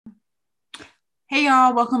Hey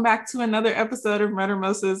y'all, welcome back to another episode of Murder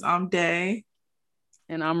Moses. I'm Day.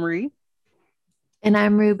 And I'm Ree. And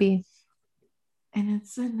I'm Ruby. And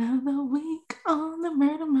it's another week on the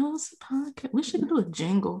Murder Moses podcast. We should do a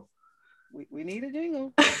jingle. We need a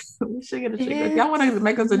jingle. We should get a jingle. If y'all want to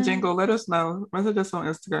make us a jingle, let us know. Message us on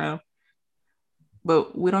Instagram.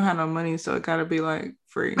 But we don't have no money, so it gotta be like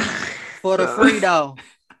free. For the free though.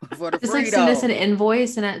 For the Just free like though. send us an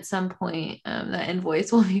invoice, and at some point, that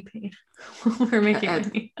invoice will be paid. We're making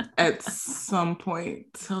money at some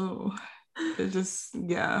point. So it just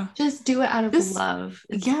just do it out of love.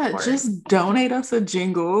 Just donate us a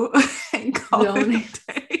jingle and call donate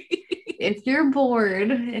if you're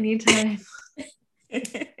bored anytime.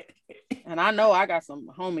 And I know I got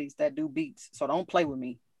some homies that do beats, so don't play with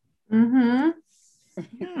me. Let's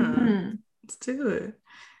do it.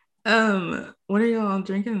 What are y'all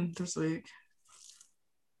drinking this week?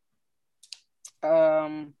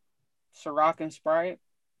 Ciroc and Sprite.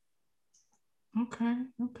 Okay.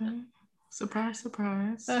 Surprise.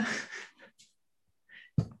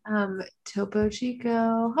 Topo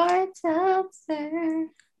Chico hard seltzer.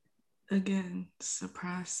 Again,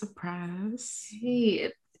 surprise. Hey,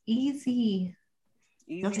 it's easy.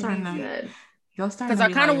 Y'all starting good. Because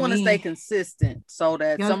I kind of want to stay consistent so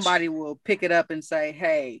that somebody will pick it up and say,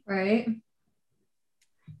 hey. Right. I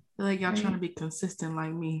feel like y'all trying to be consistent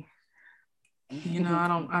like me. You know, I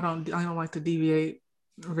don't like to deviate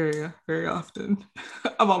very, very often.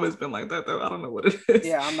 I've always been like that though. I don't know what it is.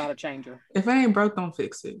 Yeah, I'm not a changer. If it ain't broke, don't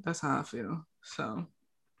fix it. That's how I feel. So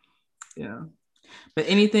yeah. But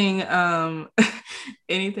anything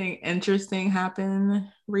interesting happened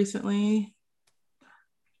recently?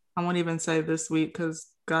 I won't even say this week because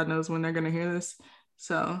God knows when they're gonna hear this.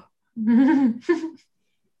 So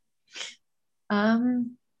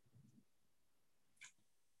I'm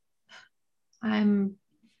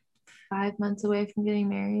 5 months away from getting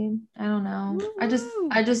married. I don't know. Woo-hoo.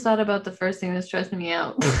 I just thought about the first thing that's stressing me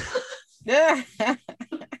out. Yeah.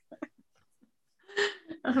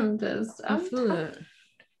 I feel it.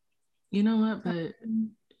 You know what? But you're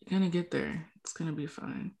gonna get there. It's gonna be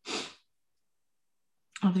fine.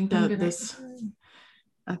 I think at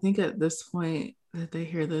this point that they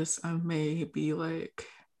hear this, I may be like,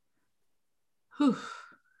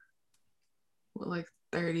 like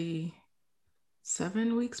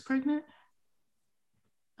 37 weeks pregnant.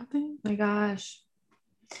 I think. My gosh.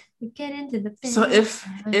 We get into the finish. So if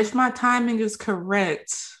my timing is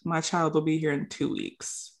correct, my child will be here in 2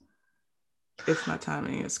 weeks. If my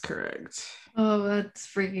timing is correct. Oh, that just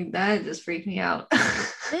freaked me out.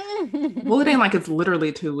 Well, it ain't like it's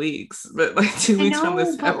literally 2 weeks, but like 2 weeks from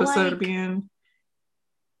this episode being.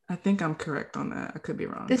 I think I'm correct on that. I could be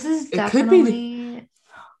wrong. This is definitely.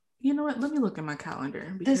 You know what? Let me look at my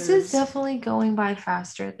calendar. This is definitely going by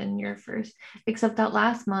faster than your first. Except that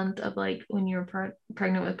last month of like when you were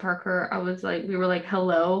pregnant with Parker, we were like,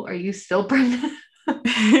 "Hello, are you still pregnant?"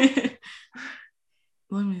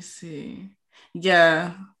 Let me see.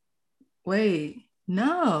 Yeah. Wait.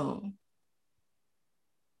 No.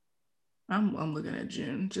 I'm looking at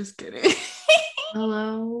June. Just kidding.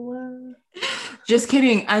 Hello. Just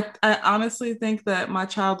kidding. I honestly think that my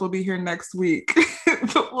child will be here next week,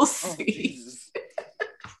 but we'll see.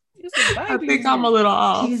 I think I'm a little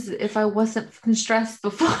off. Jeez, if I wasn't stressed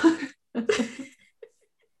before.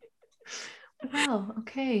 Wow.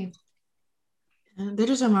 Okay. They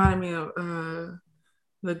just reminded me of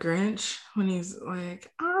the Grinch when he's like,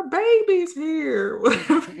 "Our baby's here."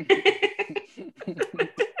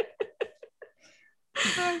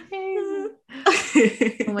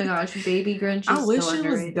 Oh my gosh, baby Grinch is I wish so it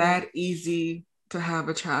was that easy to have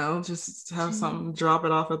a child, just to have something drop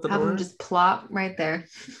it off at the door. Have them just plop right there.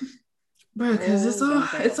 Bro, because it's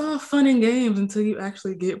all fun and games until you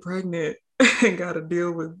actually get pregnant and gotta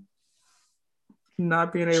deal with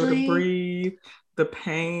not being able to breathe, the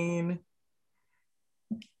pain.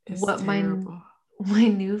 It's terrible. My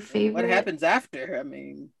new favorite. What happens after? I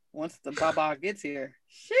mean, once the baba gets here,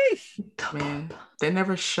 sheesh. Man, they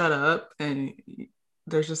never shut up, and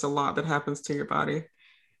there's just a lot that happens to your body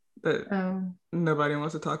that nobody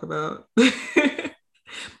wants to talk about. What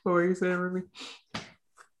were you saying, Ruby?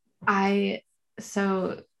 I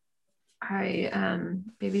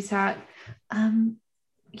babysat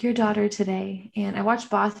your daughter today, and I watched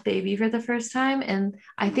Boss Baby for the first time, and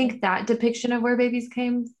I think that depiction of where babies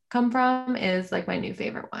come from is like my new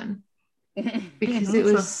favorite one. Because it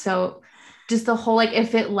was so just the whole like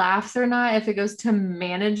if it laughs or not, if it goes to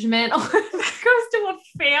management or if it goes to a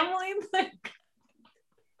family, like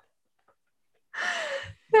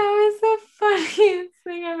that was the funniest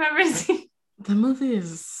thing I've ever seen. The movie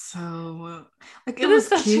is so like it was was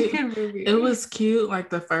such cute. a good movie. It was cute like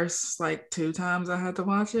the first like 2 times I had to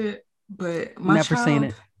watch it, but my Never seen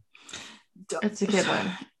it. It's a good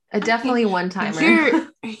one. Definitely one timer.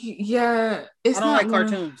 Yeah, it's I don't like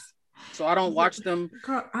cartoons, so I don't watch them.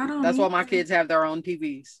 Girl, I don't. That's why my kids have their own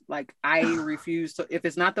TVs. Like I refuse to. If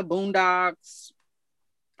it's not the Boondocks,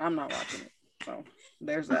 I'm not watching it. So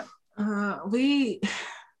there's that.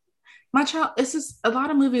 My child. It's just a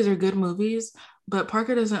lot of movies are good movies, but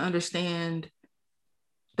Parker doesn't understand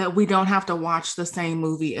that we don't have to watch the same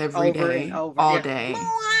movie every day, all day.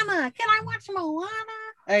 Moana, can I watch Moana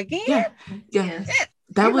again? Yeah.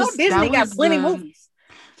 Disney got plenty movies.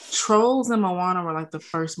 Trolls and Moana were like the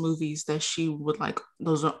first movies that she would like.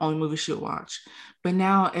 Those are the only movies she would watch. But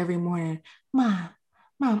now every morning, Mom,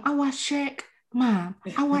 I watch Shrek. Mom,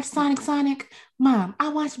 I watch Sonic. Mom, I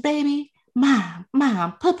watch Baby. Mom,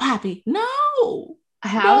 put Poppy. No.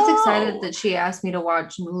 I was excited that she asked me to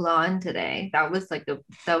watch Mulan today.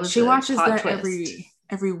 She watches that twist.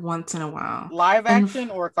 every once in a while. Live action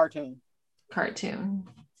or cartoon? Cartoon.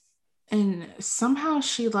 And somehow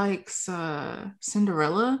she likes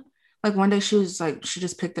Cinderella. Like one day she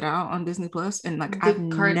just picked it out on Disney Plus, and like I've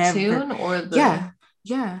cartoon never, or the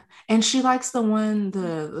yeah, and she likes the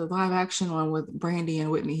live action one with Brandy and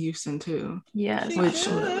Whitney Houston too. Yes, which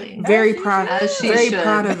very proud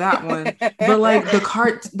of that one. But like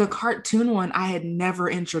the cartoon one, I had never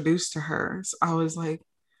introduced to her, so I was like,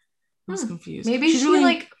 I was confused. Maybe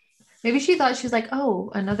Maybe she thought she's like, oh,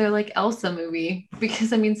 another like Elsa movie,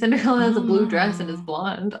 because I mean Cinderella has a blue dress and is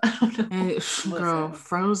blonde. I don't know. Girl,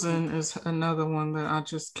 Frozen is another one that I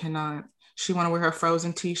just cannot. She want to wear her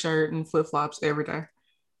Frozen t-shirt and flip-flops every day.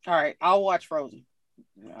 All right, I'll watch Frozen.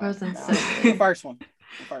 Frozen's so good. The first one.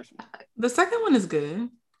 The second one is good.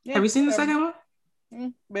 Yeah, have you seen the second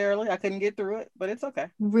one? Barely. I couldn't get through it, but it's okay.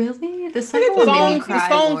 Really? The second one made me cry. The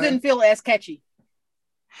songs didn't feel as catchy.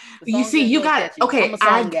 You see, you got okay.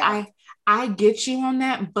 I get you on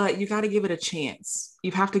that, but you got to give it a chance.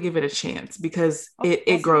 You have to give it a chance because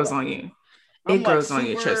it grows on you. It grows on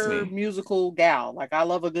you. Trust me. Musical gal, like I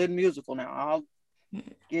love a good musical. Now I'll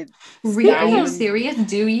get. Really? Are you serious?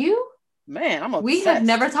 Do you? Man, I'm obsessed. We have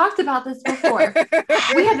never talked about this before.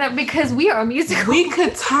 We have that because we are a musical. We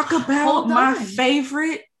could talk about my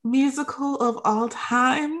favorite musical of all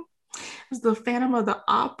time. It's The Phantom of the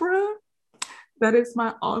Opera. That is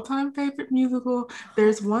my all-time favorite musical.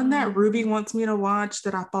 There's one that Ruby wants me to watch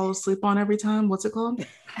that I fall asleep on every time. What's it called?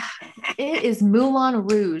 It is Moulin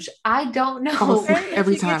Rouge. I don't know.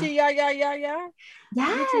 Every time. Yeah.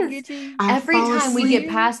 Yes. Every time we get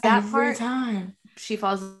past that part, she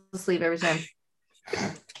falls asleep every time.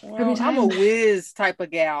 Well, every time. I'm a Wiz type of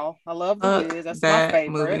gal. I love the Wiz. That's my favorite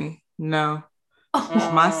movie. No.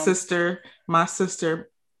 My sister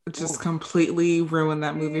just completely ruined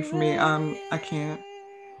that movie for me. I can't.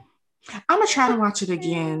 I'm gonna try to watch it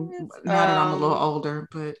again now that I'm a little older,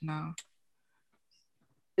 but no.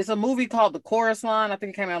 It's a movie called The Chorus Line. I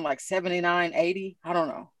think it came out in like 79, 80. I don't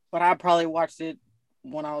know, but I probably watched it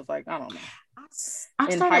when I was like, I don't know,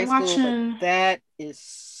 in high school. But that is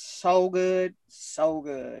so good.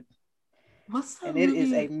 What's that? And movie? It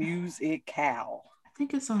is a musical. I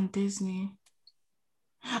think it's on Disney.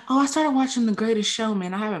 Oh, I started watching The Greatest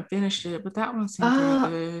Showman. I haven't finished it, but that one seems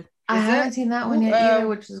pretty good. I haven't seen that one yet either,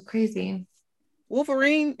 which is crazy.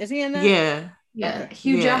 Wolverine, is he in that? Yeah. Okay.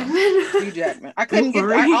 Hugh Jackman. I couldn't get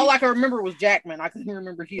all I could remember was Jackman. I couldn't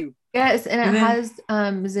remember Hugh. Yes, and it has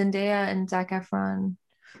Zendaya and Zac Efron.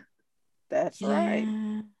 That's right.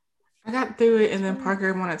 I got through it, and then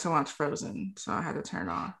Parker wanted to watch Frozen, so I had to turn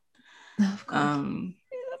on. Of course.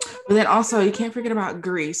 But then also you can't forget about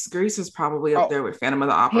Grease. Grease is probably up there with Phantom of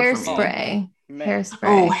the Opera. Hairspray.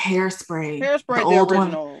 Oh, Hairspray. The old one.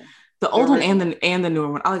 The old one and the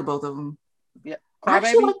newer one. I like both of them. Yeah.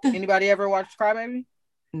 Crybaby. Anybody ever watched Crybaby?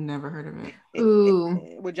 Never heard of it.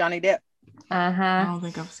 Ooh. With Johnny Depp. I don't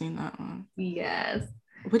think I've seen that one. Yes.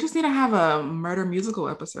 We just need to have a murder musical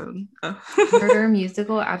episode. Murder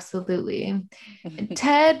musical, absolutely.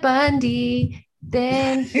 Ted Bundy.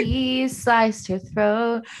 Then he sliced her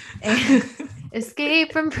throat and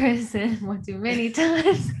escaped from prison one too many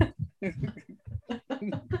times.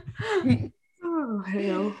 Oh,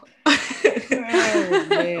 hell. Oh,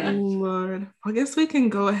 man. Lord. I guess we can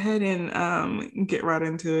go ahead and get right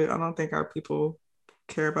into it. I don't think our people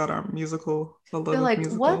care about our musical. They're like,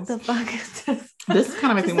 musicals. What the fuck is this? This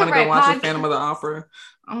kind of makes me want to go watch The Phantom of the Opera.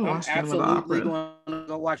 I'm absolutely going to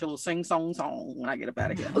go watch a little sing-song when I get up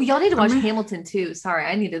out of here. Oh, y'all need to watch Hamilton too. Sorry,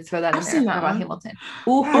 I need to throw that in there. What about Hamilton?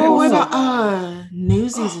 What about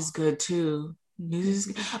Newsies is good too. Newsies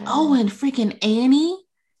is good. Oh, and freaking Annie.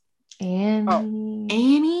 Annie. Oh,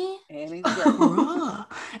 Annie. Annie's Bruh.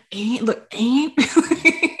 Annie.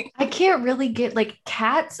 I can't really get like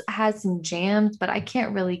Cats has some jams, but I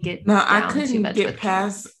can't really get no, down I couldn't too much get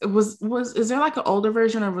past. Was is there like an older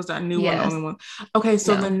version or was that new one the only one? Okay,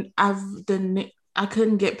 so then I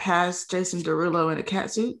couldn't get past Jason Derulo in a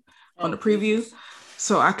cat suit on the preview, Jesus.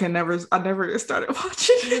 So I never started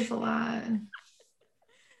watching. It was a lot.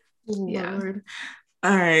 Lord.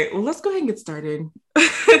 All right, well, let's go ahead and get started.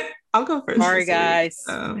 I'll go first. Sorry, guys.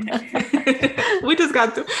 We just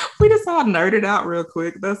all nerded out real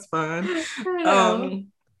quick. That's fun.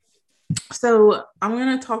 So I'm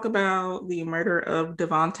gonna talk about the murder of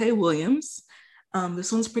Devontae Williams.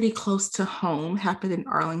 This one's pretty close to home. Happened in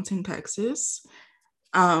Arlington, Texas.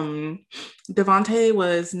 Devontae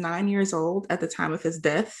was 9 years old at the time of his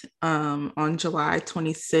death. On July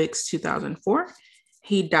 26, 2004.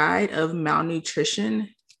 He died of malnutrition.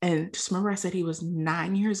 And just remember, I said he was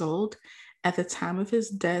 9 years old. At the time of his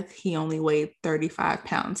death, he only weighed 35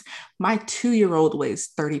 pounds. My 2-year-old weighs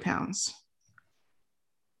 30 pounds.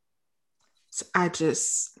 So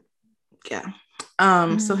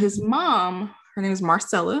So his mom, her name is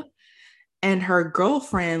Marcella, and her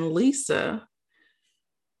girlfriend, Lisa,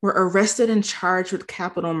 were arrested and charged with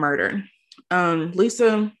capital murder.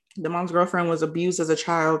 Lisa, the mom's girlfriend, was abused as a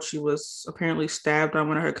child. She was apparently stabbed by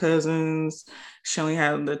one of her cousins. She only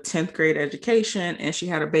had the 10th grade education, and she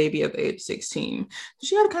had a baby at the age of 16.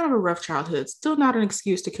 She had kind of a rough childhood. Still not an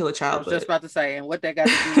excuse to kill a child. I was just about to say, and what that got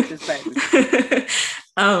to do with this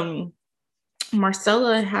baby?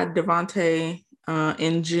 Marcella had Devontae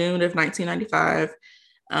in June of 1995.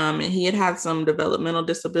 And he had some developmental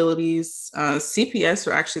disabilities. CPS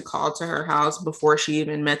were actually called to her house before she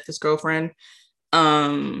even met this girlfriend.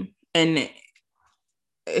 And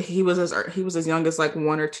he was as young as like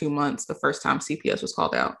 1 or 2 months the first time CPS was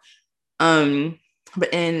called out.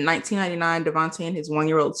 But in 1999, Devontae and his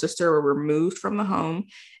 1-year-old sister were removed from the home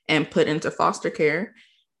and put into foster care.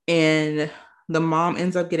 And the mom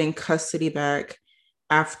ends up getting custody back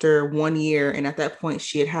after 1 year. And at that point,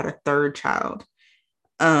 she had a third child.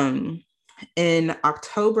 In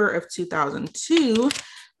October of 2002,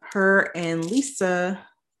 her and Lisa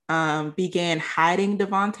began hiding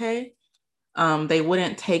Devontae. They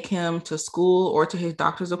wouldn't take him to school or to his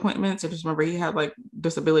doctor's appointments. I just remember he had like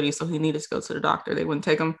disabilities, so he needed to go to the doctor. They wouldn't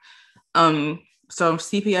take him. So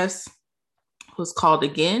CPS was called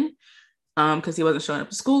again because he wasn't showing up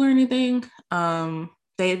to school or anything.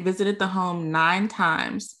 They had visited the home 9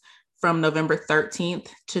 times from November 13th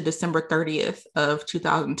to December 30th of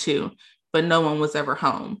 2002, but no one was ever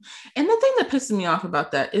home. And the thing that pisses me off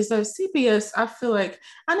about that is that CPS, I feel like,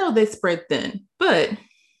 I know they spread thin, but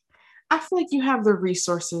I feel like you have the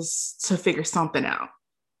resources to figure something out.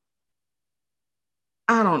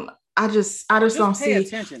 I just don't see. Pay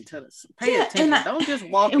attention to this. Pay attention. Don't just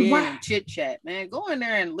walk in and chit chat, man. Go in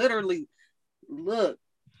there and literally look.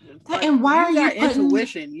 And why are you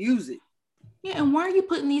intuition? Use it. Yeah, and why are you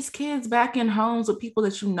putting these kids back in homes with people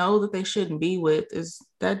that you know that they shouldn't be with? It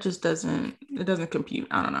doesn't compute.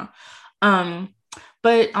 I don't know.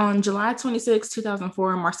 But on July 26,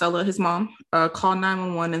 2004, Marcella, his mom, called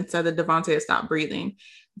 911 and said that Devontae had stopped breathing.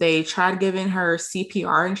 They tried giving her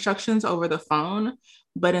CPR instructions over the phone,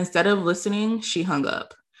 but instead of listening, she hung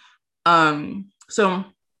up. So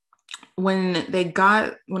when they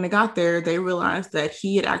got there, they realized that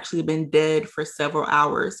he had actually been dead for several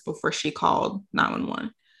hours before she called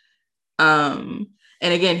 911. And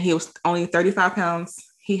again, he was only 35 pounds.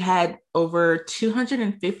 He had over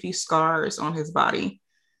 250 scars on his body.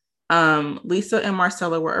 Lisa and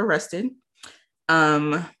Marcella were arrested.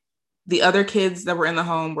 The other kids that were in the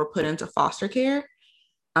home were put into foster care.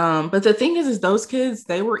 But the thing is those kids,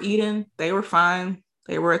 they were eating, they were fine.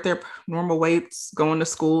 They were at their normal weights, going to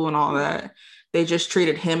school and all that. They just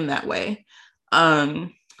treated him that way.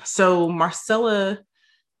 So Marcella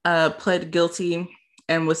pled guilty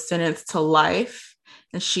and was sentenced to life,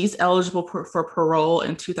 and she's eligible for parole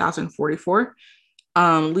in 2044.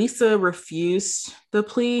 Lisa refused the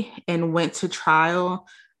plea and went to trial.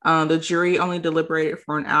 The jury only deliberated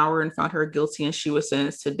for an hour and found her guilty, and she was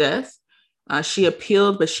sentenced to death. She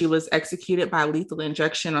appealed, but she was executed by lethal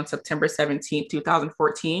injection on September 17,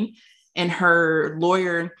 2014. And her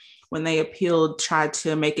lawyer, when they appealed, tried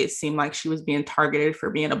to make it seem like she was being targeted for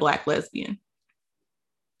being a Black lesbian.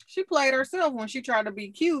 She played herself when she tried to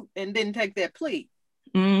be cute and didn't take that plea.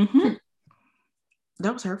 Mm-hmm.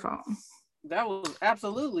 That was her fault. That was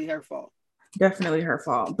absolutely her fault. Definitely her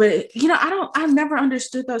fault. But, I never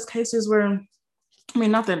understood those cases where,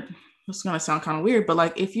 not that it's going to sound kind of weird, but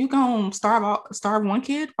like if you gonna starve one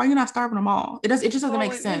kid, why are you not starving them all? It just doesn't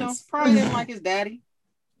make sense. Probably didn't like his daddy.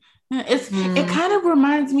 It kind of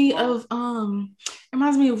reminds me of what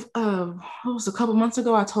was a couple months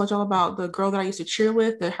ago I told y'all about the girl that I used to cheer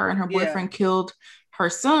with, that her and her boyfriend killed her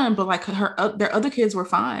son, but like their other kids were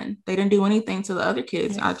fine. They didn't do anything to the other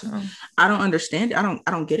kids. I don't understand it. I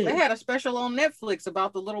don't get it. They had a special on Netflix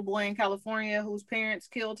about the little boy in California whose parents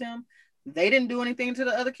killed him. They didn't do anything to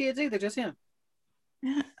the other kids either, just him.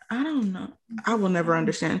 Yeah, I don't know. I will never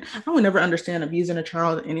understand. I will never understand abusing a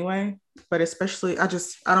child anyway, but especially I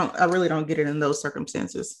really don't get it in those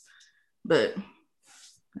circumstances. But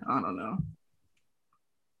I don't know.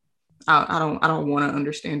 I don't want to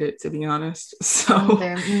understand it, to be honest. So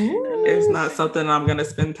it's not something I'm gonna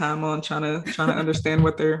spend time on trying to understand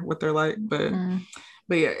what they're like. But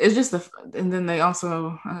yeah, it's just and then they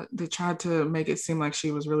also they tried to make it seem like she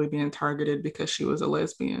was really being targeted because she was a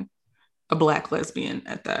lesbian. A Black lesbian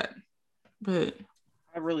at that. But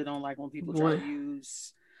I really don't like when people try to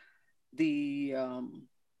use the what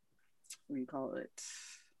do you call it,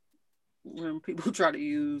 when people try to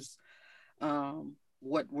use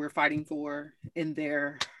what we're fighting for in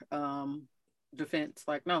their defense.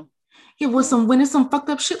 Like, no. Yeah, when it's some fucked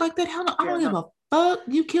up shit like that, hell no, I don't give a fuck.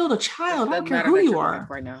 You killed a child. I don't care who you are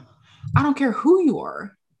right now. I don't care who you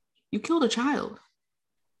are. You killed a child.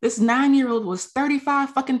 This 9-year-old was 35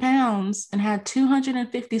 fucking pounds and had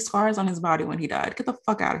 250 scars on his body when he died. Get the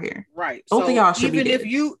fuck out of here. Right. Both of y'all should be dead.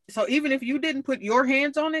 Even if you didn't put your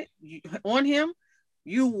hands on on him,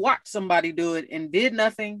 you watched somebody do it and did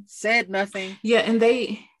nothing, said nothing. Yeah, and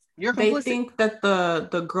they think that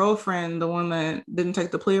the girlfriend, the one that didn't take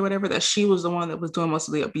the plea or whatever, that she was the one that was doing most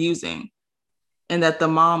of the abusing, and that the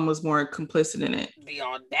mom was more complicit in it. The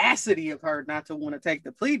audacity of her not to want to take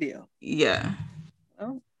the plea deal. Yeah.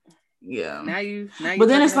 Oh. Yeah. Now you. But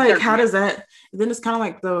then it's like, how does that? Then it's kind of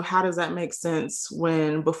like, though, how does that make sense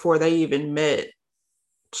when before they even met,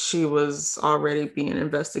 she was already being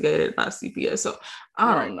investigated by CPS? So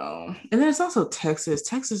I don't know. And then it's also Texas.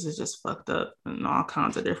 Texas is just fucked up in all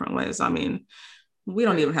kinds of different ways. I mean, we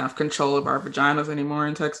don't even have control of our vaginas anymore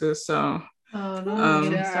in Texas. So don't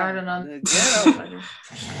get started on the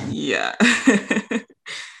yeah.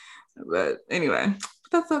 But anyway,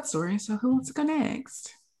 that's that story. So who wants to go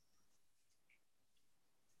next?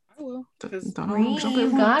 Well, you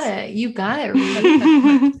got it,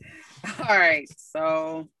 Reed. All right,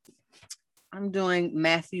 so I'm doing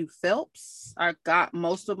Matthew Phelps. I got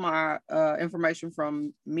most of my information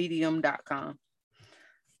from medium.com.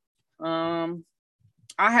 I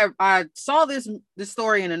saw this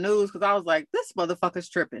story in the news because I was like, this motherfucker's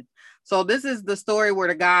tripping. So this is the story where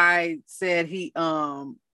the guy said he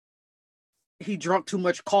drank too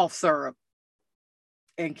much cough syrup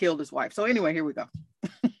and killed his wife. So anyway, here we go.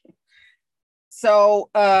 So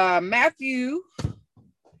Matthew,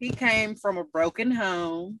 he came from a broken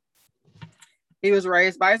home. He was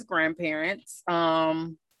raised by his grandparents.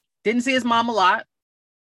 Didn't see his mom a lot.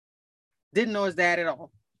 Didn't know his dad at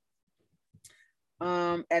all.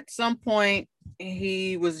 At some point,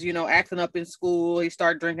 he was, acting up in school. He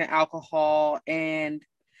started drinking alcohol, and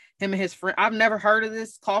him and his friend, I've never heard of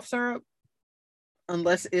this cough syrup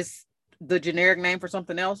unless it's the generic name for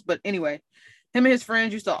something else. But anyway, him and his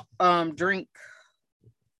friends used to drink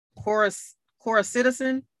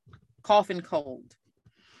Cetirizine, cough and cold.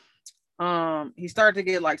 He started to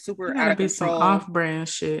get like super out of control. Some off-brand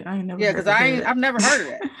shit. I ain't never. Yeah, because I've never heard of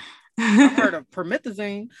that. I've heard of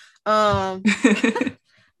promethazine, NyQuil,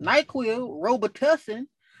 Robitussin,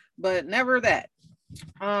 but never that.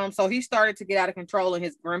 So he started to get out of control, and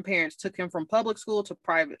his grandparents took him from public school to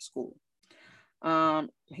private school.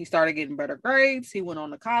 He started getting better grades. He went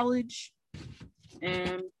on to college,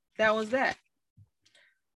 and that was that.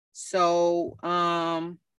 So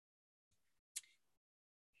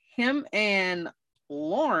him and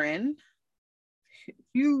Lauren,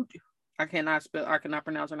 I cannot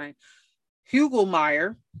pronounce her name,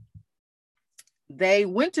 Hugelmeyer, they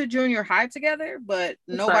went to junior high together, but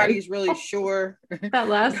nobody's really sure. That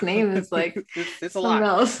last name is like it's a lot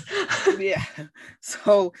else. Yeah.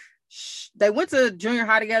 So they went to junior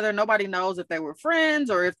high together. Nobody knows if they were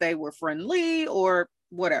friends or if they were friendly or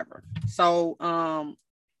whatever. So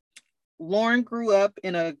Lauren grew up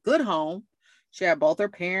in a good home. She had both her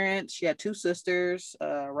parents. She had 2 sisters,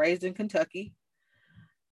 raised in Kentucky.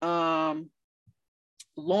 Lauren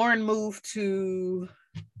moved to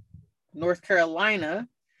North Carolina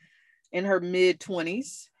in her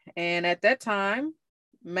mid-20s. And at that time,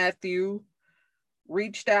 Matthew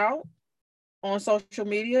reached out on social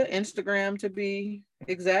media, Instagram to be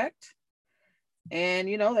exact. And,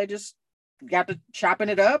 they just got to chopping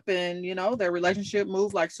it up, and, their relationship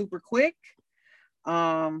moved like super quick.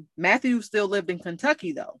 Matthew still lived in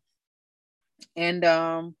Kentucky though. And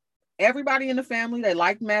everybody in the family, they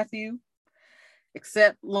liked Matthew,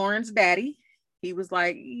 except Lauren's daddy. He was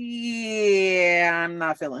like, yeah, I'm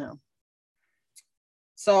not feeling him.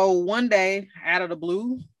 So one day, out of the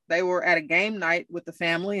blue, they were at a game night with the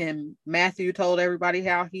family, and Matthew told everybody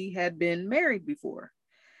how he had been married before.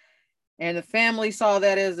 And the family saw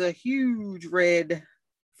that as a huge red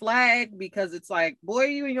flag, because it's like, boy,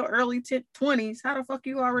 you in your early 20s, how the fuck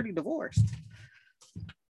you already divorced?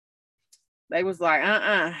 They was like,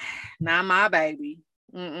 not my baby.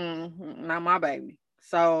 Not my baby.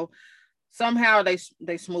 So somehow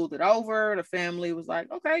they smoothed it over. The family was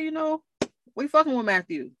like, okay, we fucking with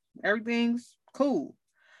Matthew. Everything's cool.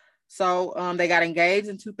 So they got engaged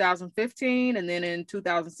in 2015, and then in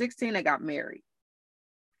 2016 they got married.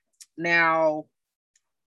 Now,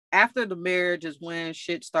 after the marriage is when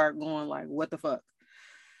shit started going like, what the fuck?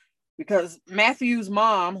 Because Matthew's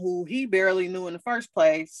mom, who he barely knew in the first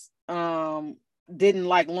place, didn't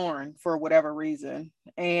like Lauren for whatever reason,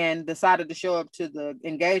 and decided to show up to the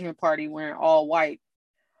engagement party wearing all white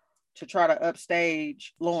to try to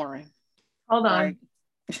upstage Lauren. Hold on.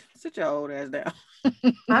 Sit your old ass down.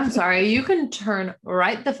 I'm sorry. You can turn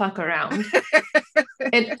right the fuck around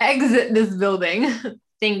and exit this building.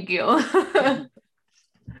 Thank you.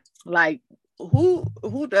 Like,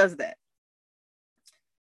 who does that?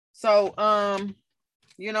 So,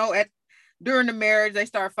 during the marriage, they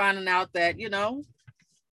start finding out that,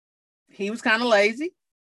 he was kind of lazy.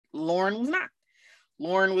 Lauren was not.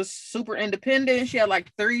 Lauren was super independent. She had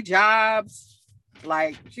like 3 jobs.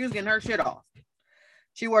 Like, she was getting her shit off.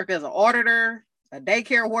 She worked as an auditor, a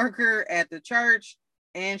daycare worker at the church,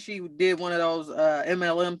 and she did one of those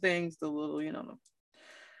MLM things, the little,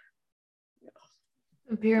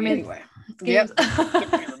 pyramid. Anyway, yep,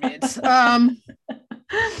 the pyramids.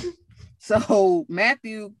 So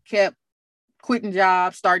Matthew kept quitting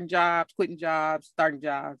jobs, starting jobs, quitting jobs, starting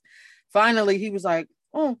jobs. Finally, he was like,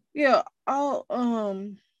 "Oh yeah, I'll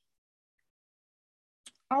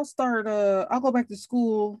go back to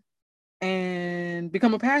school and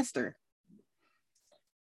become a pastor."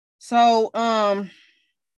 So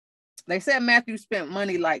they said Matthew spent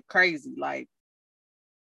money like crazy, like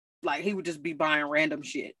he would just be buying random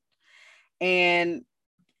shit. And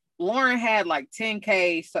Lauren had like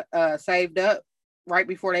 $10,000 saved up right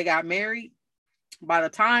before they got married. By the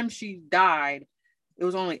time she died, it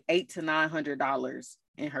was only $800 to $900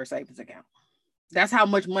 in her savings account. That's how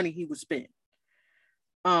much money he would spend.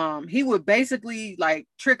 He would basically like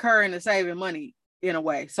trick her into saving money in a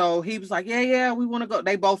way. So he was like, yeah, we want to go.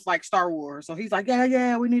 They both like Star Wars. So he's like,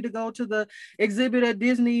 yeah, we need to go to the exhibit at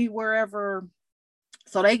Disney, wherever.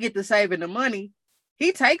 So they get to saving the money.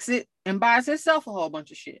 He takes it and buys himself a whole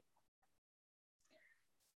bunch of shit.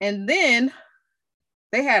 And then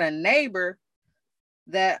they had a neighbor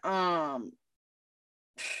that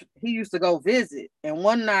he used to go visit. And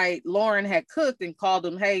one night Lauren had cooked and called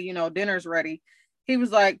him, hey, dinner's ready. He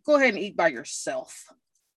was like, go ahead and eat by yourself.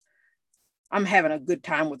 I'm having a good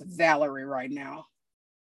time with Valerie right now.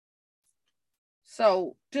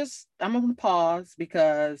 So I'm going to pause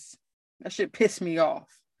because that shit pissed me off.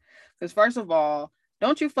 Because first of all,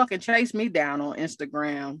 don't you fucking chase me down on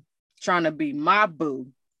Instagram trying to be my boo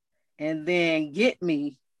and then get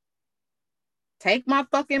me, take my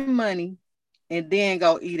fucking money, and then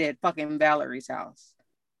go eat at fucking Valerie's house.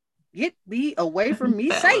 Get me away from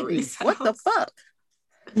me, Satan. What the fuck?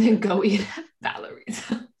 Then go eat at Valerie's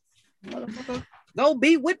house. Motherfucker, go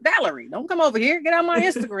be with Valerie. Don't come over here. Get out my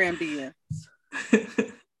Instagram DM.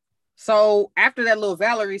 So after that little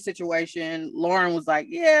Valerie situation, Lauren was like,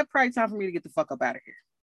 yeah, probably time for me to get the fuck up out of here.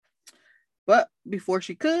 But before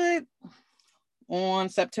she could, on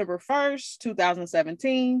September 1st,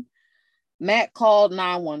 2017, Matt called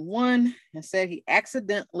 911 and said he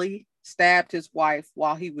accidentally stabbed his wife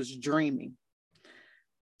while he was dreaming.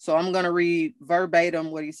 So I'm going to read verbatim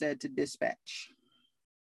what he said to dispatch.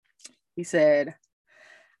 He said,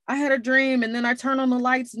 I had a dream and then I turned on the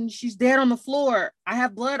lights and she's dead on the floor. I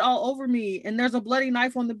have blood all over me and there's a bloody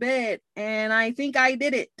knife on the bed and I think I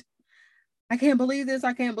did it. I can't believe this.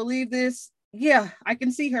 I can't believe this. Yeah, I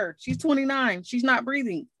can see her. She's 29. She's not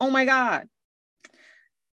breathing. Oh my God.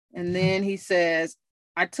 And then he says,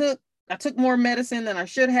 I took more medicine than I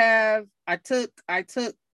should have. I took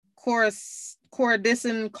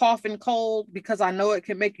Coradicin cough and cold because I know it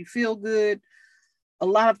can make you feel good. A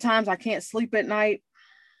lot of times I can't sleep at night.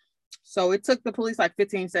 So it took the police like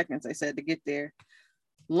 15 seconds, they said, to get there.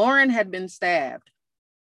 Lauren had been stabbed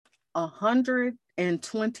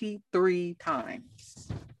 123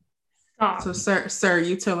 times. Stop. So, sir,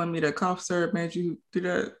 you telling me that cough syrup made you do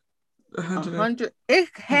that? 100. It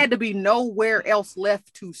had to be nowhere else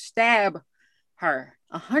left to stab her.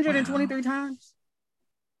 123 times.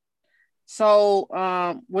 So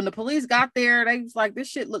when the police got there, they was like, this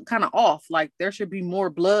shit looked kind of off. Like there should be more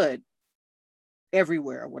blood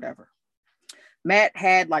everywhere or whatever. Matt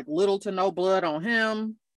had like little to no blood on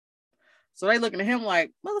him. So they looking at him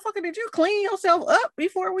like, motherfucker, did you clean yourself up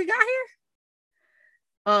before we got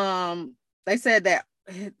here? They said that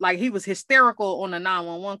like he was hysterical on the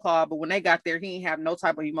 911 call, but when they got there, he didn't have no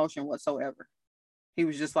type of emotion whatsoever. He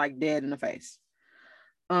was just like dead in the face.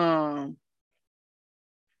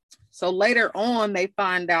 So later on, they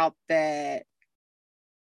find out that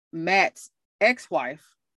Matt's ex-wife,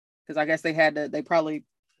 because I guess they probably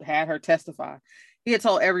had her testify. He had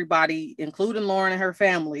told everybody, including Lauren and her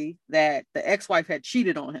family, that the ex-wife had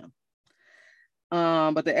cheated on him.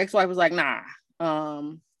 But the ex-wife was like, nah,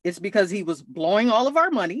 it's because he was blowing all of our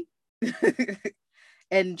money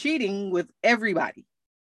and cheating with everybody.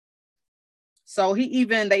 So they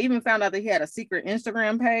even found out that he had a secret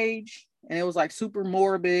Instagram page, and it was like super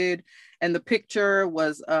morbid. And the picture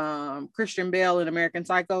was Christian Bale in American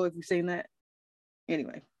Psycho, if you've seen that.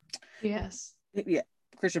 Anyway. Yes. Yeah.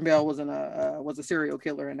 Christian Bale was a serial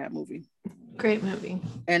killer in that movie. Great movie.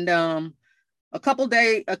 And either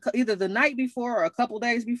the night before or a couple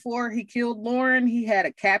days before he killed Lauren, he had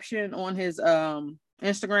a caption on his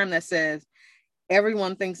Instagram that says,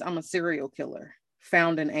 "Everyone thinks I'm a serial killer.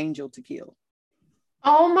 Found an angel to kill."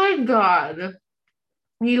 Oh my God.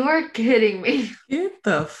 You are kidding me. Get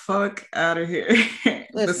the fuck out of here.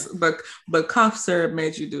 But cough syrup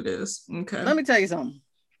made you do this. Okay. Let me tell you something.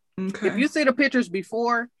 Okay. If you see the pictures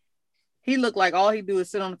before, he looked like all he do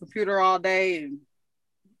is sit on the computer all day, and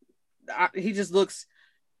he just looks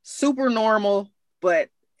super normal. But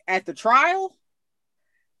at the trial,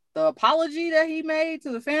 the apology that he made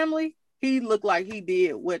to the family, he looked like he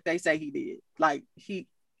did what they say he did. Like he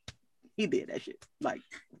did that shit. Like,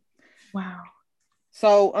 wow.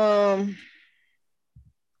 So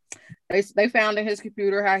they found in his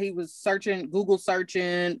computer how he was Google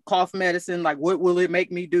searching cough medicine, like what will it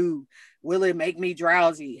make me do? Will it make me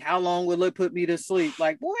drowsy? How long will it put me to sleep?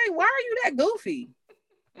 Like, boy, why are you that goofy?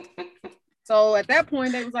 So at that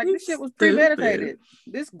point, they was like, this shit was premeditated.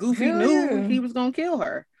 This goofy knew he was gonna kill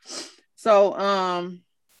her. So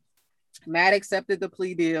Matt accepted the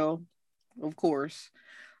plea deal, of course.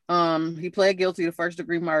 He pled guilty to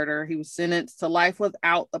first-degree murder. He was sentenced to life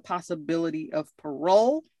without the possibility of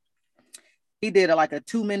parole. He did a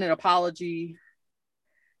 2-minute apology,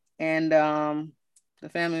 and the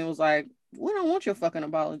family was like, "We don't want your fucking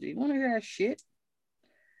apology. We want to hear that shit."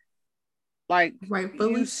 Like,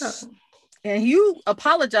 rightfully so. And you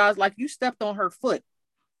apologize like you stepped on her foot.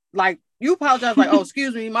 Like you apologize like, "Oh,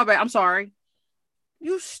 excuse me, my bad. I'm sorry."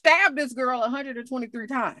 You stabbed this girl 123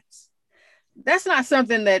 times. That's not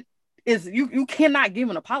something that is you cannot give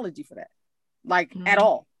an apology for that, like at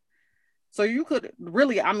all. So you could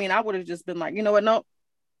really, I would have just been like, you know what? No.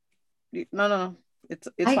 It's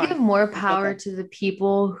I fine. give more power to the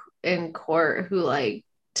people in court who like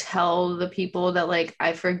tell the people that like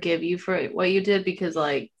I forgive you for what you did, because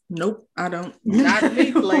like nope, I don't. Not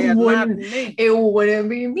me, player. Not me. It wouldn't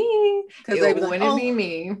be me. Because it wouldn't be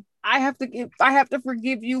me. I have to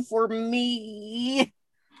forgive you for me.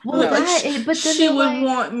 Well, no, but then she would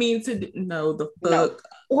want me to no the fuck. No.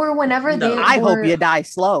 Or whenever they I hope you die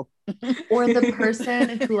slow. Or the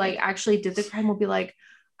person who like actually did the crime will be like,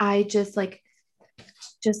 I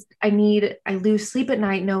lose sleep at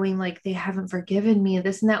night knowing like they haven't forgiven me,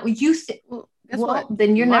 this and that.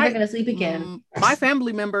 Then you're never gonna sleep again. My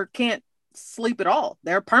family member can't sleep at all.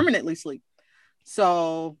 They're permanently asleep.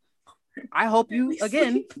 So I hope you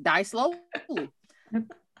again die slowly.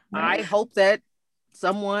 I hope that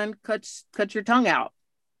someone cuts your tongue out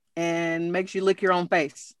and makes you lick your own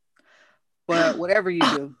face. But whatever you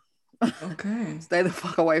do, okay, stay the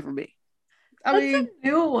fuck away from me. That's a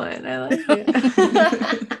new one. I like it.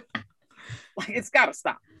 Like it's gotta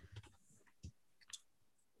stop.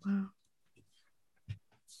 Wow.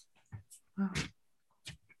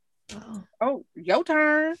 Oh, your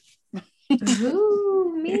turn.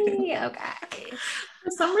 Ooh, me. Okay.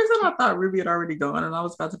 For some reason, I thought Ruby had already gone, and I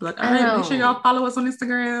was about to be like, all right, make sure y'all follow us on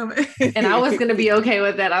Instagram. And I was gonna be okay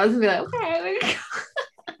with that. I was gonna be like, okay.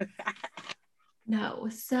 No,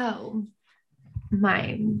 so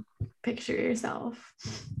mine. Picture yourself.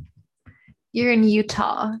 You're in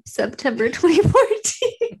Utah, September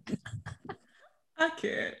 2014. I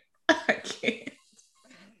can't.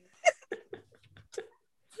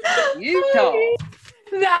 Utah.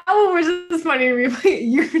 That one was just funny to me.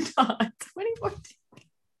 Utah, 2014.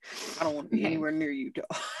 I don't want to be anywhere near Utah.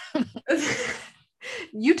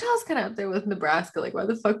 Utah's kind of up there with Nebraska. Like, why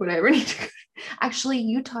the fuck would I ever need to go? Actually,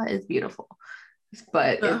 Utah is beautiful.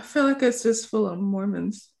 But I feel like it's just full of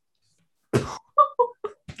Mormons.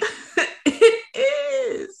 It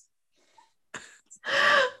is.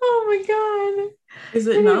 Oh my god. Is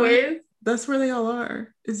it not? That's where they all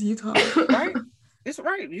are. Is Utah. Right? It's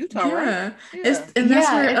right. Utah, yeah. Right? Yeah. And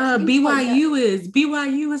that's where BYU is.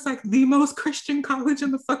 BYU is like the most Christian college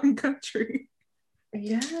in the fucking country.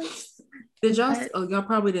 Yes. Did y'all? Y'all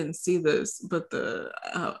probably didn't see this, but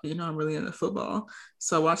I'm really into football,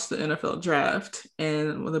 so I watched the NFL draft,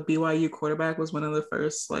 and the BYU quarterback was one of the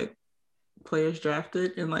first like players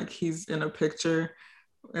drafted, and like he's in a picture,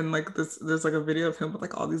 and like there's like a video of him with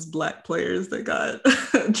like all these black players that got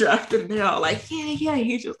drafted, and they're all like, yeah.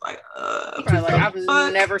 He's just like, I've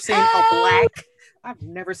never seen a black. I've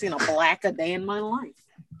never seen a black a day in my life.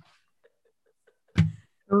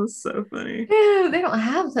 That was so funny. Yeah, they don't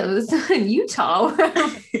have those in Utah.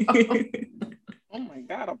 Oh my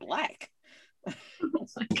god, a black. Oh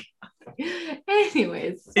my god.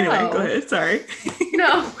 Anyways, anyway, go ahead. Sorry.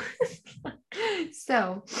 No.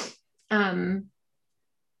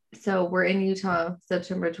 So we're in Utah,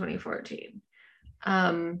 September 2014.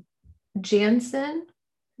 Jansen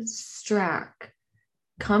Strack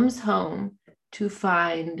comes home to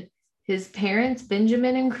find his parents,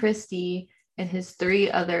 Benjamin and Christy, and his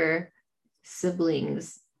 3 other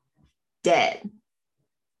siblings dead.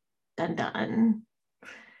 Dun dun.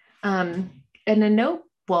 And a note.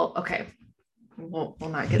 Well, okay. We'll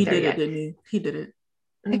not get there yet. Didn't he? He did it.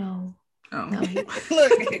 No. Oh. No.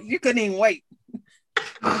 Look, you couldn't even wait.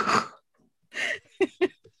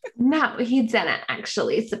 No, he didn't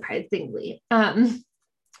actually, surprisingly.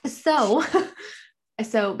 So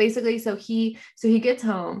basically, he gets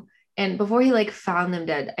home, and before he like found them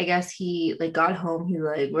dead, I guess he like got home. He's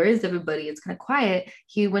like, where is everybody? It's kind of quiet.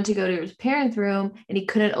 He went to go to his parents' room, and he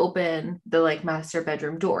couldn't open the like master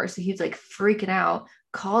bedroom door. So he's like freaking out,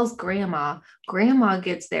 calls grandma. Grandma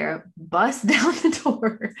gets there, busts down the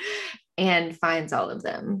door, and finds all of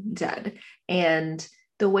them dead. And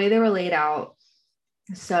the way they were laid out,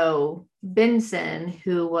 so Benson,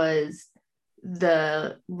 who was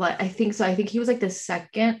I think he was like the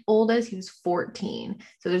second oldest. He was 14.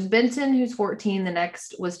 So there's Benson, who's 14. The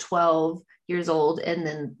next was 12 years old. And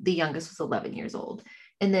then the youngest was 11 years old.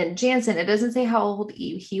 And then Jansen, it doesn't say how old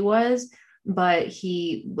he was, but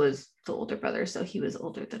he was the older brother. So he was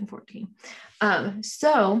older than 14.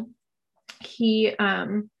 So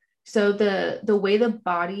the way the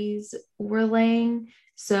bodies were laying,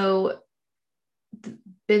 so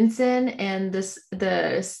Benson and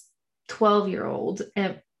the 12-year-old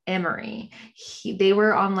Emery, they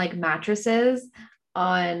were on like mattresses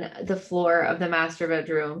on the floor of the master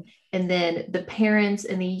bedroom, and then the parents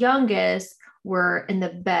and the youngest were in the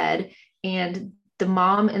bed, and the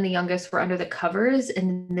mom and the youngest were under the covers,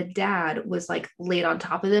 and the dad was like laid on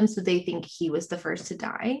top of them, so they think he was the first to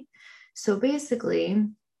die. So basically,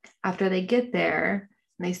 after they get there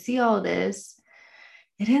and they see all this,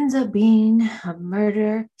 it ends up being a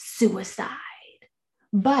murder-suicide.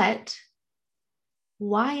 But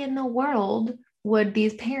why in the world would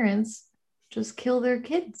these parents just kill their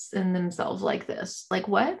kids and themselves like this? Like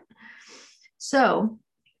what? So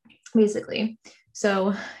basically,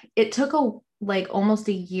 it took almost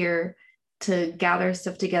a year to gather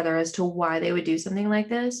stuff together as to why they would do something like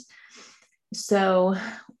this. So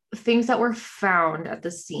things that were found at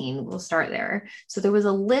the scene, we'll start there. So there was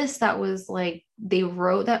a list that was like, they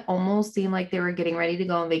wrote that almost seemed like they were getting ready to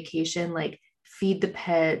go on vacation, like feed the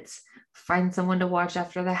pets, find someone to watch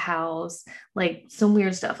after the house, like some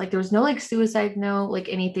weird stuff. Like there was no like suicide note, like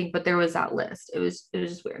anything, but there was that list. It was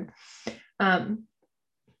just weird.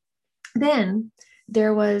 Then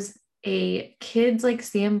there was a kid's like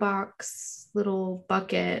sandbox little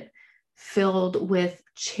bucket filled with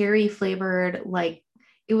cherry flavored, like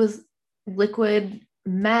it was liquid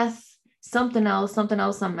meth, something else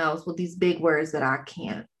with these big words that I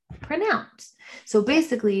can't pronounce. So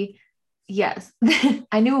basically, yes,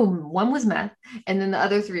 I knew one was meth, and then the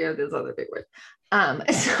other 3 are those other big words.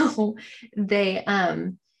 So they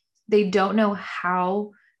don't know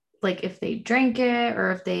how, like if they drank it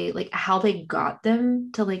or if they like how they got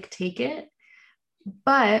them to like take it.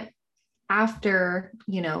 But after,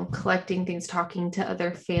 collecting things, talking to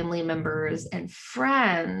other family members and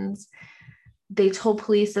friends, they told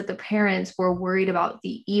police that the parents were worried about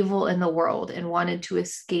the evil in the world and wanted to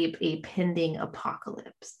escape a pending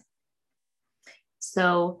apocalypse.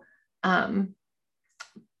 So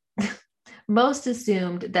most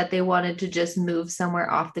assumed that they wanted to just move somewhere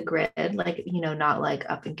off the grid, like, not like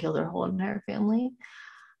up and kill their whole entire family.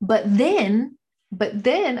 But then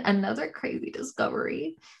another crazy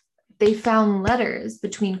discovery. They found letters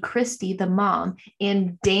between Christy, the mom,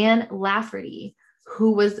 and Dan Lafferty,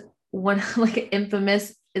 who was one like an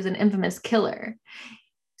infamous killer.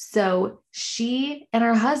 So she and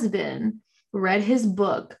her husband read his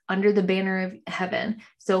book Under the Banner of Heaven.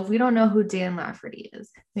 So if we don't know who Dan Lafferty is,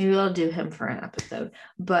 maybe we'll do him for an episode.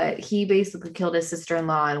 But he basically killed his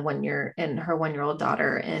sister-in-law and her 1-year-old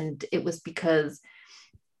daughter. And it was because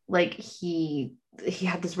like he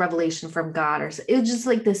had this revelation from God, or it was just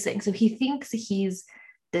like this thing. So he thinks he's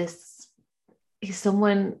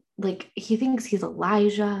someone, like he thinks he's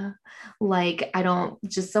Elijah, like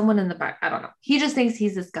someone in the back, I don't know. He just thinks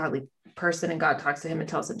he's this godly person, and God talks to him and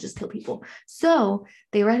tells him just kill people. So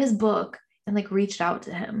they read his book and like reached out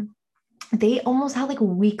to him. They almost had like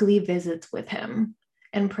weekly visits with him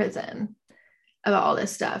in prison about all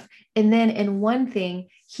this stuff. And then in one thing,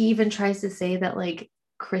 he even tries to say that like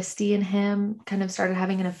Christy and him kind of started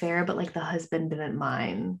having an affair, but like the husband didn't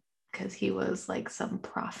mind because he was like some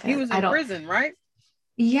prophet. He was in prison, right?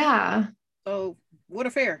 Yeah. So what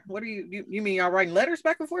affair? What do you mean y'all writing letters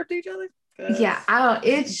back and forth to each other? Yeah,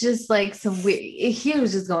 it's just like some weird. He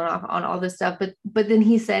was just going off on all this stuff, but then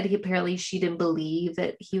he said apparently she didn't believe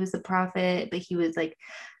that he was a prophet, but he was like.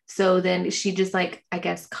 So then she just like, I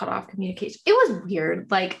guess, cut off communication. It was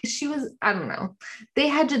weird. Like she was, I don't know.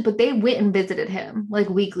 But they went and visited him like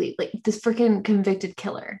weekly, like this freaking convicted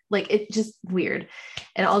killer. Like it just weird.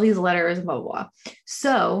 And all these letters, blah, blah, blah.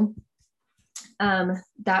 So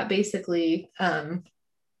that basically tied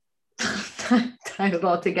it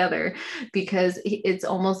all together, because it's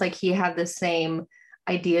almost like he had the same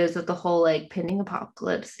ideas of the whole like pending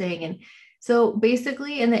apocalypse thing. And so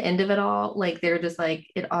basically in the end of it all, like they're just like,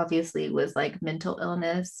 it obviously was like mental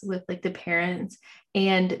illness with like the parents,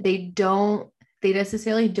 and they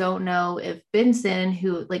necessarily don't know if Benson,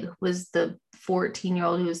 who like was the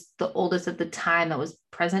 14-year-old, who was the oldest at the time that was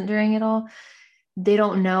present during it all, they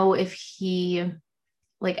don't know if he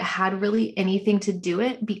like had really anything to do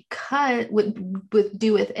it because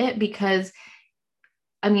because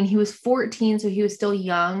I mean, he was 14, so he was still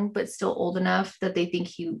young, but still old enough that they think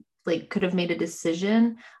he like could have made a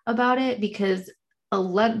decision about it, because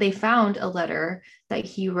they found a letter that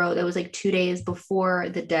he wrote that was like 2 days before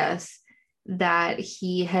the deaths that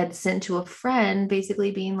he had sent to a friend,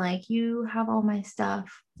 basically being like, you have all my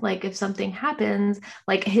stuff. Like if something happens,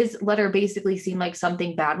 like his letter basically seemed like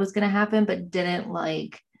something bad was going to happen, but didn't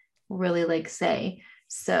like really like say.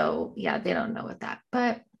 So yeah, they don't know what that,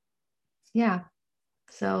 but yeah.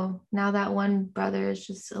 So now that one brother is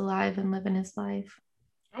just alive and living his life.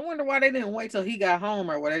 I wonder why they didn't wait till he got home,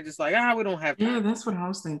 or were they just like, we don't have time? Yeah, that's what I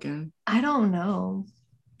was thinking. I don't know.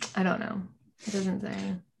 It doesn't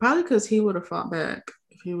say. Probably because he would have fought back.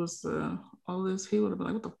 If he was all this, he would have been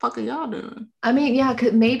like, what the fuck are y'all doing? I mean, yeah,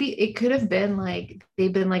 maybe it could have been like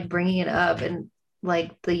they've been like bringing it up, and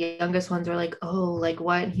like the youngest ones are like, oh, like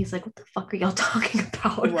what? And he's like, what the fuck are y'all talking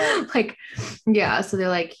about? Right. Like, yeah. So they're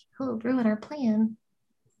like, he'll ruin our plan.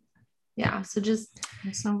 Yeah. So just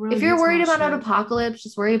if you're worried about an apocalypse,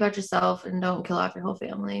 just worry about yourself and don't kill off your whole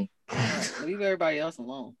family. Right. Leave everybody else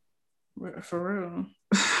alone. For real.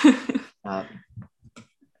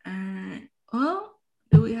 Well,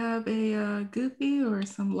 do we have a Goofy or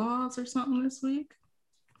some laws or something this week?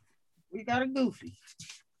 We got a Goofy.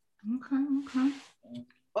 Okay.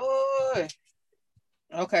 Boy.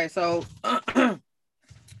 Okay, so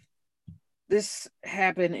this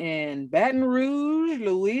happened in Baton Rouge,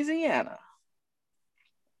 Louisiana.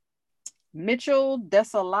 Mitchell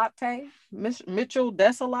Desolate,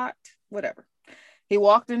 whatever. He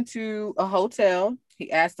walked into a hotel.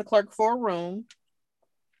 He asked the clerk for a room,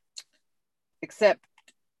 except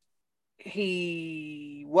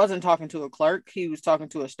he wasn't talking to a clerk. He was talking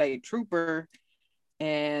to a state trooper,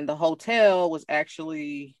 and the hotel was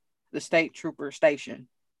actually the state trooper station.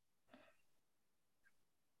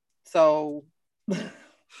 So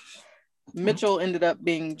Mitchell ended up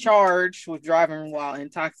being charged with driving while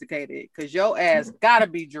intoxicated, because your ass gotta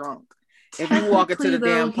be drunk if you walk into the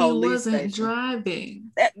damn police station. He wasn't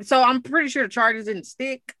driving. So I'm pretty sure the charges didn't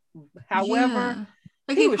stick. However,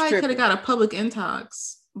 like he probably could have got a public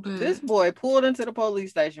intox. But this boy pulled into the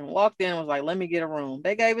police station, walked in, and was like, let me get a room.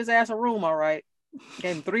 They gave his ass a room, all right.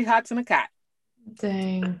 Gave him 3 hots and a cot.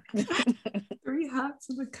 Dang. 3 hots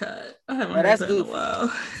and a cot. I haven't heard that in a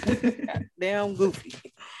while. Damn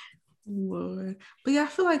Goofy. Lord. But yeah, I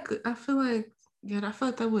feel like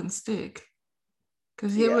that wouldn't stick.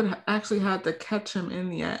 Because he would actually have to catch him in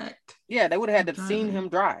the act. Yeah, they would have had to have seen him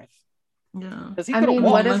drive. Yeah. Because he could have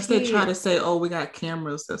walked. Unless they try to say, oh, we got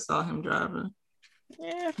cameras that saw him driving.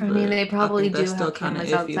 Yeah. I mean, they probably do have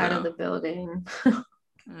cameras outside of the building.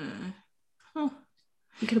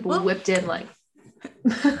 You could have whipped in like.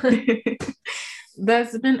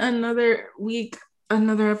 That's been another week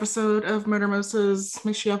another episode of Murder Mimosas.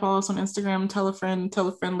 Make sure y'all follow us on Instagram. Tell a friend,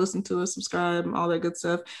 listen to us, subscribe, all that good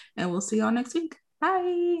stuff. And we'll see y'all next week.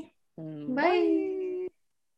 Bye. Bye.